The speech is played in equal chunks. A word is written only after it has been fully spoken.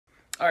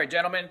All right,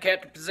 gentlemen,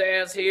 Captain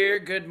Pizzazz here.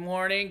 Good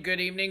morning,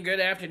 good evening, good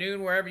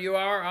afternoon, wherever you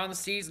are on the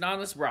seas and on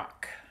this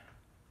rock.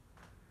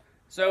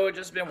 So,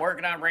 just been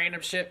working on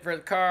random shit for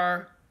the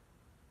car.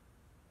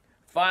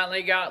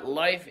 Finally got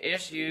life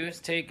issues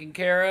taken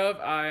care of.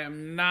 I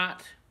am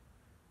not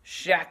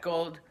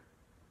shackled.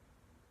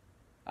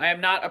 I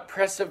am not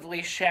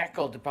oppressively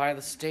shackled by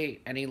the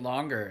state any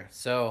longer.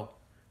 So,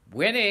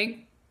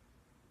 winning.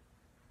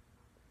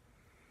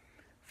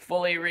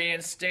 Fully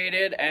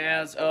reinstated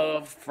as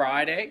of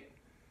Friday,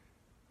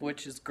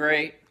 which is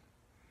great.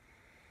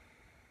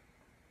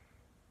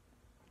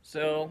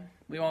 So,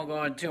 we won't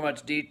go into too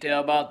much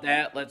detail about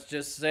that. Let's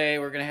just say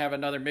we're going to have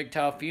another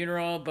MGTOW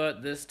funeral,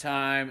 but this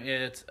time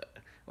it's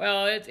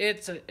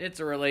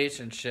a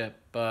relationship,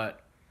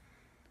 but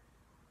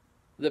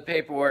the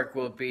paperwork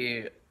will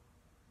be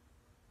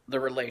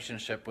the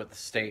relationship with the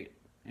state,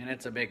 and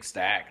it's a big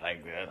stack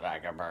like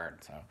a bird,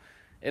 so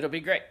it'll be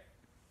great.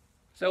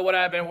 So what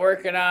I've been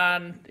working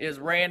on is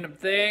random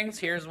things.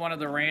 Here's one of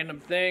the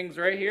random things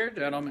right here,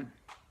 gentlemen.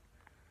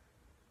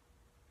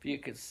 If you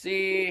can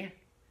see,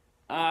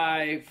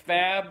 I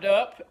fabbed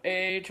up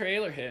a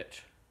trailer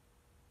hitch.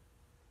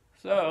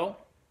 So,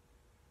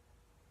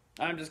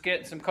 I'm just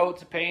getting some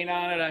coats of paint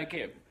on it.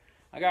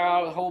 I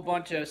got a whole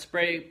bunch of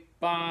spray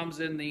bombs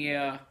in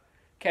the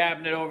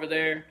cabinet over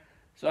there.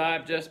 So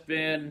I've just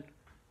been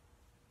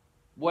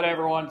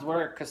whatever ones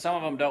work, because some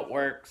of them don't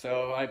work.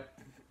 So I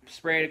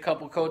sprayed a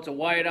couple coats of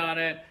white on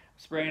it,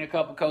 spraying a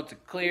couple coats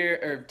of clear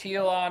or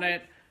teal on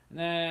it, and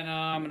then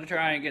I'm gonna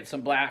try and get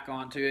some black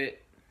onto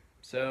it,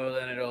 so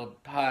then it'll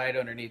hide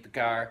underneath the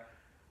car.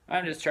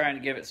 I'm just trying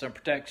to give it some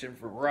protection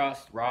from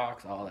rust,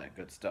 rocks, all that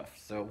good stuff.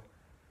 So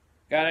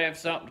gotta have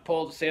something to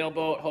pull the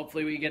sailboat.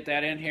 Hopefully we get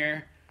that in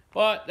here.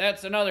 But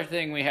that's another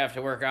thing we have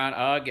to work on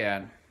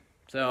again.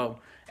 So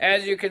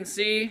as you can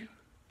see,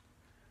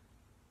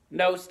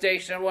 no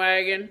station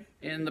wagon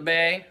in the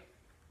bay,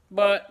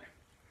 but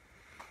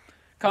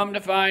come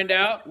to find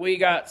out, we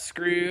got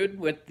screwed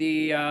with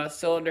the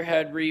cylinder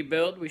head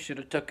rebuild. We should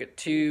have took it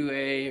to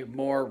a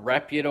more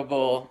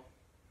reputable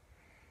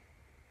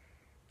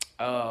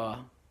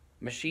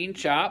machine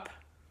shop.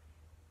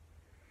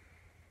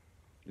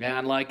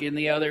 And like in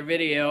the other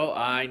video,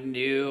 I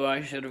knew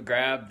I should have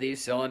grabbed the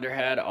cylinder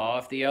head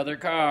off the other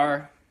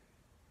car.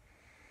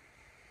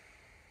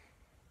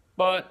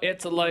 But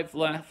it's a life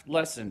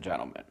lesson,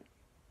 gentlemen.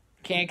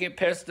 Can't get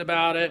pissed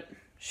about it.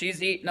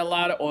 She's eating a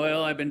lot of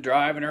oil. I've been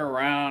driving her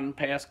around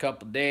past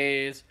couple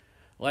days,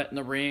 letting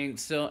the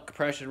rings,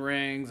 compression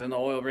rings and the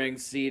oil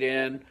rings seat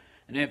in.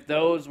 And if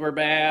those were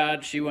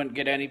bad, she wouldn't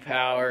get any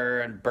power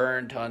and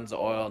burn tons of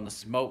oil and the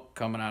smoke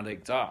coming out of the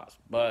exhaust.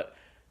 But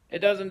it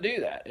doesn't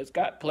do that. It's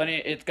got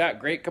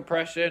great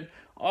compression,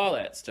 all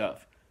that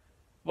stuff.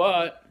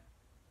 But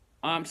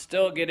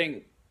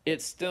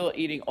it's still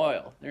eating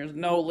oil. There's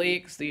no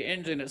leaks. The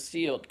engine is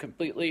sealed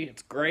completely.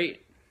 It's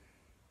great.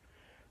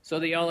 So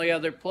the only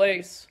other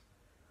place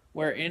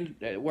where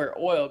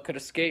oil could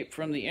escape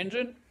from the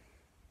engine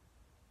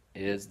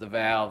is the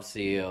valve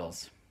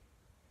seals.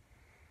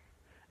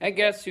 And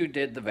guess who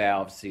did the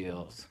valve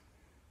seals?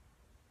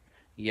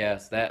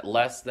 Yes, that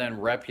less than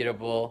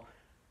reputable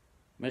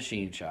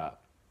machine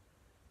shop.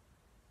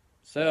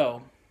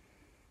 So,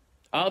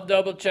 I'll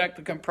double check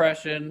the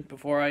compression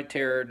before I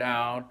tear her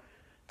down.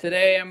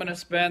 Today I'm going to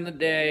spend the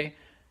day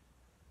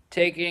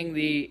taking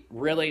the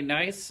really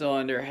nice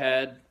cylinder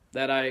head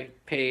that I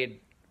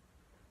paid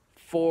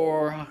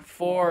over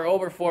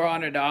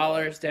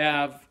 $400 to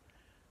have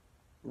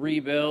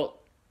rebuilt.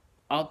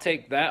 I'll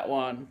take that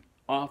one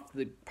off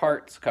the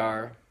parts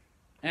car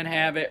and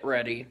have it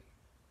ready.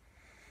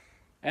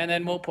 And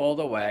then we'll pull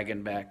the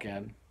wagon back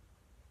in.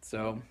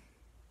 So,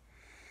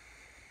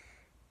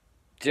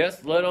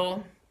 just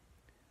little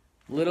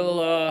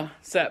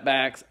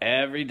setbacks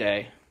every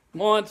day.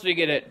 Once we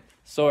get it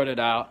sorted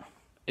out,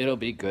 it'll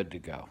be good to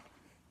go.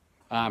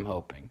 I'm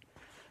hoping.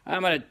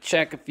 I'm going to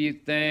check a few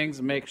things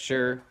and make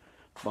sure,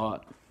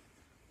 but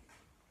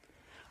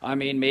I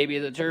mean, maybe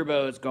the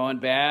turbo is going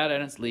bad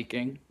and it's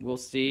leaking. We'll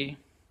see.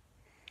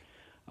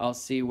 I'll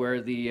see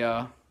where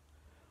the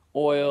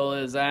oil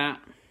is at.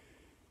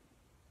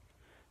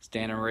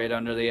 Standing right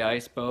under the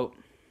ice boat.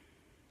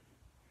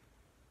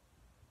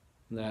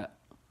 That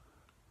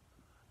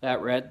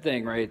red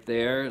thing right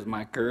there is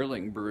my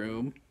curling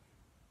broom.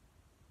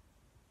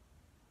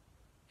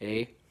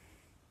 Hey.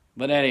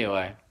 But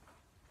anyway.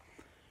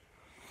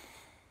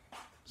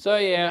 So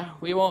yeah,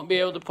 we won't be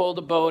able to pull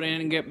the boat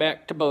in and get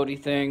back to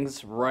boaty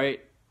things right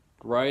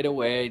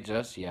away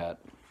just yet.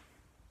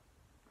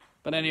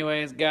 But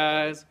anyways,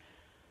 guys,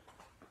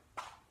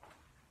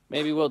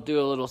 maybe we'll do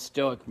a little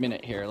stoic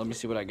minute here. Let me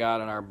see what I got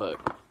in our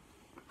book.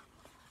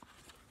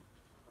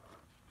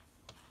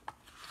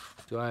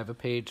 Do I have a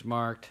page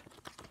marked?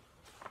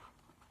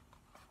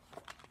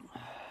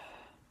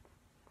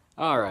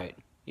 Alright.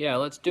 Yeah,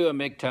 let's do a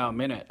MGTOW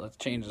minute. Let's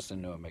change this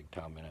into a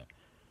MGTOW minute.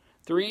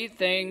 3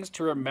 things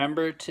to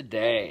remember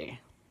today.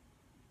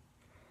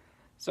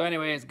 So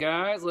anyways,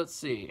 guys, let's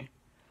see.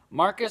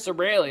 Marcus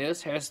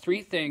Aurelius has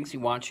 3 things he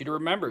wants you to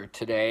remember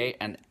today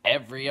and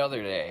every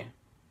other day.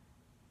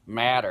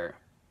 Matter,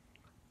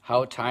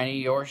 how tiny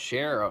your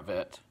share of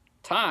it.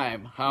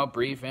 Time, how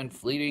brief and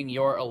fleeting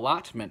your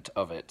allotment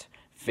of it.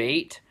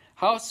 Fate,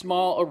 how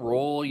small a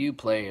role you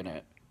play in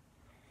it.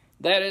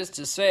 That is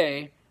to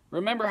say,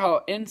 remember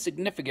how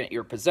insignificant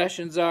your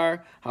possessions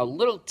are, how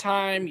little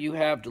time you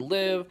have to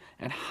live,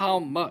 and how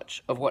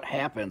much of what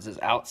happens is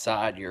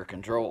outside your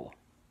control.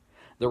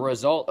 The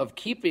result of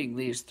keeping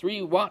these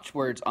three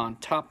watchwords on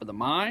top of the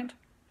mind: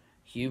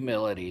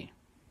 humility.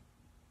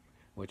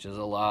 Which is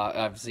a lot.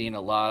 I've seen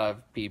a lot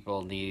of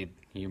people need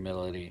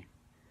humility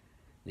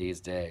these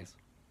days.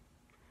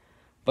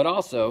 But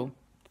also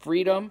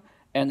freedom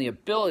and the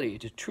ability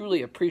to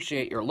truly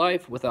appreciate your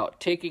life without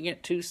taking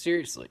it too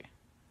seriously.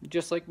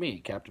 Just like me,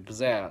 Captain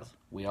Pizzazz.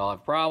 We all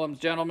have problems,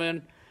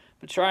 gentlemen,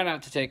 but try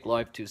not to take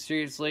life too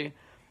seriously.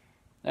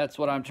 That's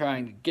what I'm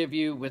trying to give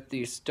you with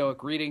these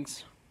Stoic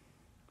readings.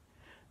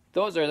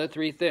 Those are the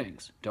three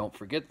things. Don't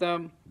forget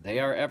them. They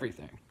are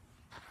everything.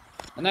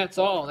 And that's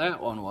all that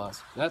one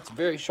was. That's a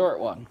very short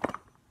one.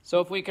 So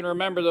if we can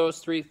remember those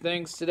three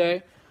things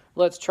today,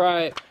 let's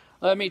try it.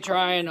 Let me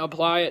try and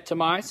apply it to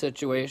my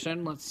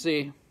situation. Let's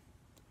see.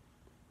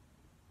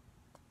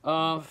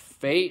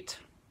 Fate.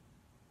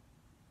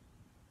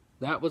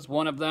 That was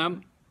one of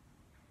them.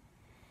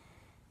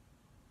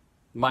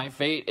 My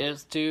fate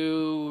is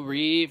to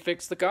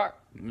refix the car.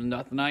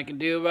 Nothing I can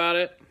do about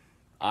it.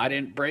 I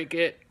didn't break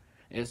it.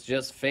 It's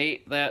just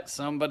fate that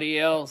somebody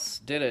else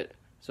did it.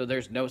 So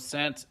there's no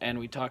sense. And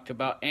we talked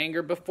about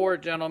anger before,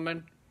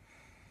 gentlemen.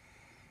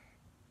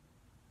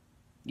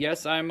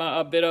 Yes, I'm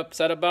a bit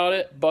upset about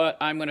it, but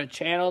I'm going to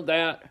channel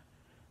that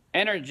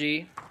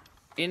energy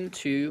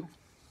into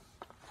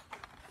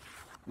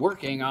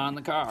working on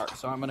the car.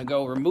 So I'm going to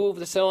go remove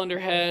the cylinder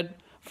head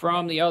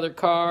from the other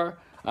car.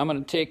 I'm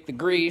going to take the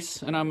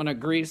grease and I'm going to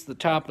grease the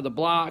top of the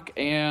block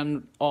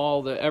and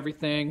all the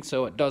everything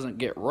so it doesn't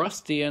get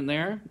rusty in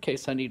there in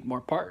case I need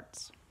more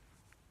parts.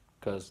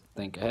 Because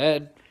think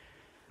ahead.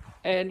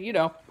 And, you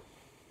know,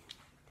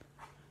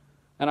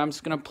 and I'm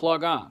just going to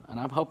plug on. And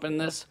I'm hoping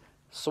this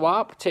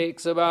swap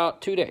takes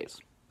about 2 days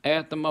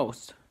at the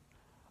most.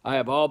 I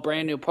have all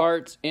brand new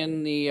parts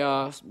in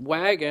the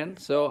wagon,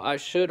 so I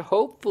should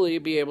hopefully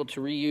be able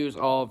to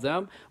reuse all of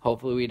them.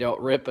 Hopefully we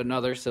don't rip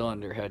another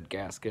cylinder head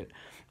gasket.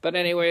 But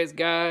anyways,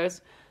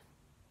 guys,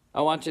 I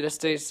want you to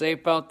stay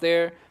safe out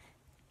there.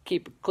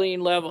 Keep a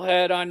clean, level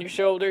head on your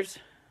shoulders.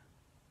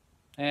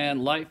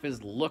 And life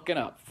is looking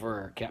up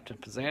for Captain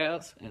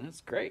Pizzazz, and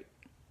it's great.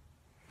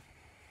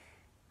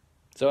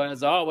 So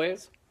as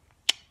always,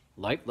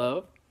 like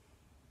love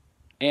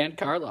and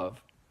car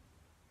love.